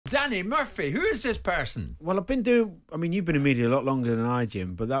Danny Murphy, who is this person? Well, I've been doing... I mean, you've been in media a lot longer than I,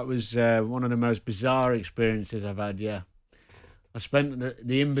 Jim, but that was one of the most bizarre experiences I've had, yeah. I spent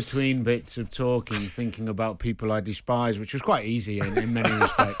the in-between bits of talking thinking about people I despise, which was quite easy in many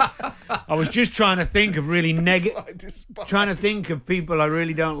respects. I was just trying to think of really negative... Trying to think of people I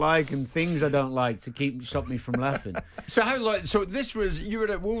really don't like and things I don't like to stop me from laughing. So how long... So this was... You were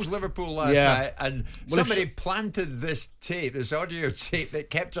at Wolves Liverpool last night and somebody planted this tape, this audio tape that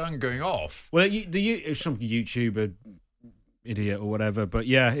kept on going off. Well, it was some YouTuber... idiot or whatever, but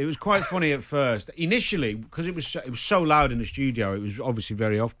yeah, it was quite funny at first. Initially, because it was so loud in the studio, it was obviously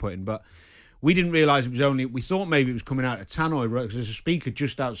very off-putting, but we didn't realise it was only... We thought maybe it was coming out of Tannoy, because there's a speaker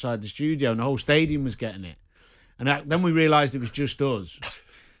just outside the studio and the whole stadium was getting it. And then we realised it was just us.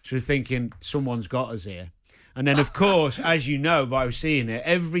 So we're thinking, someone's got us here. And then, of course, as you know by seeing it,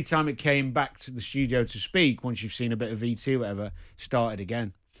 every time it came back to the studio to speak, once you've seen a bit of ET or whatever, it started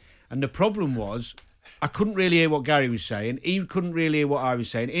again. And the problem was... I couldn't really hear what Gary was saying. He couldn't really hear what I was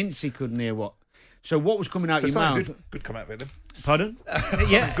saying. Incy couldn't hear what... So what was coming out your mouth... Good come out of it then. Pardon?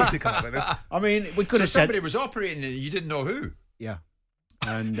 Yeah. Good to come out of it then. I mean, we could have said... somebody was operating and you didn't know who? Yeah.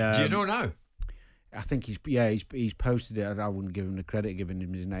 And do you know now? I think he's posted it. I wouldn't give him the credit, giving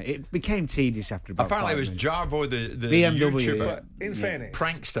him his name. It became tedious after about Apparently 5 it was minutes. Jarvo, the BMW, YouTuber. yeah. But in fairness...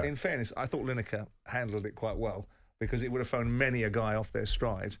 Prankster. In fairness, I thought Lineker handled it quite well, because it would have thrown many a guy off their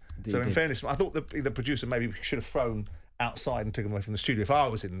stride. In fairness, I thought the producer maybe should have thrown outside and took him away from the studio. If I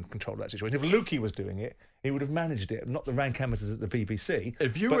was in control of that situation, if Lukey was doing it, he would have managed it, not the rank amateurs at the BBC.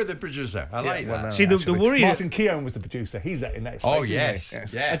 If you were the producer, I like that. No, See, the worry... Martin Keown was the producer. He's in that space. Oh, yes.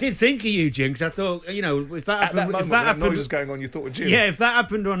 I did think of you, Jim, because I thought, if that happened... At that moment, when that noise was going on, you thought of Jim. Yeah, if that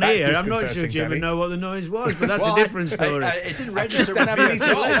happened on That's here, I'm not sure disconcerting, Jim would Danny. know what the noise was, but that's a different story. It didn't register with me Just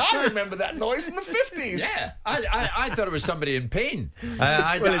at all. I remember that noise from the 50s. Yeah, I thought it was somebody in pain.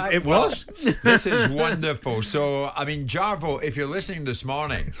 It was. This is wonderful. So, I mean, Jarvo, if you're listening this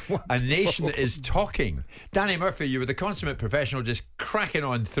morning, a nation is talking. Danny Murphy, you were the consummate professional, just cracking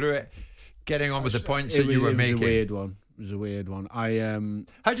on through it, getting on with the points that you were making. It was a weird one.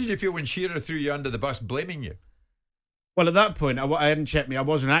 How did you feel when Shearer threw you under the bus blaming you? Well, at that point, I hadn't checked me. I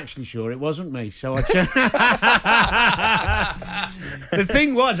wasn't actually sure it wasn't me, so I checked. The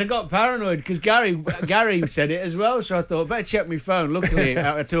thing was, I got paranoid because Gary said it as well, so I thought, better check my phone. Luckily,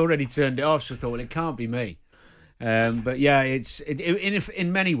 I'd already turned it off, so I thought, well, it can't be me. But yeah,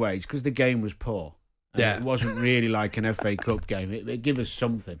 in many ways, because the game was poor. Yeah. It wasn't really like an FA Cup game. It gave us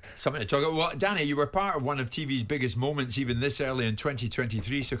something. Something to talk about. Well, Danny, you were part of one of TV's biggest moments even this early in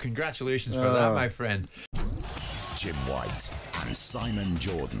 2023, so congratulations for that, my friend. Jim White and Simon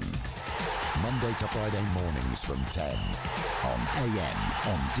Jordan. Monday to Friday mornings from 10 on AM,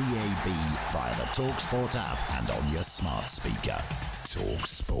 on DAB, via the talkSPORT app and on your smart speaker.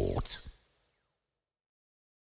 talkSPORT.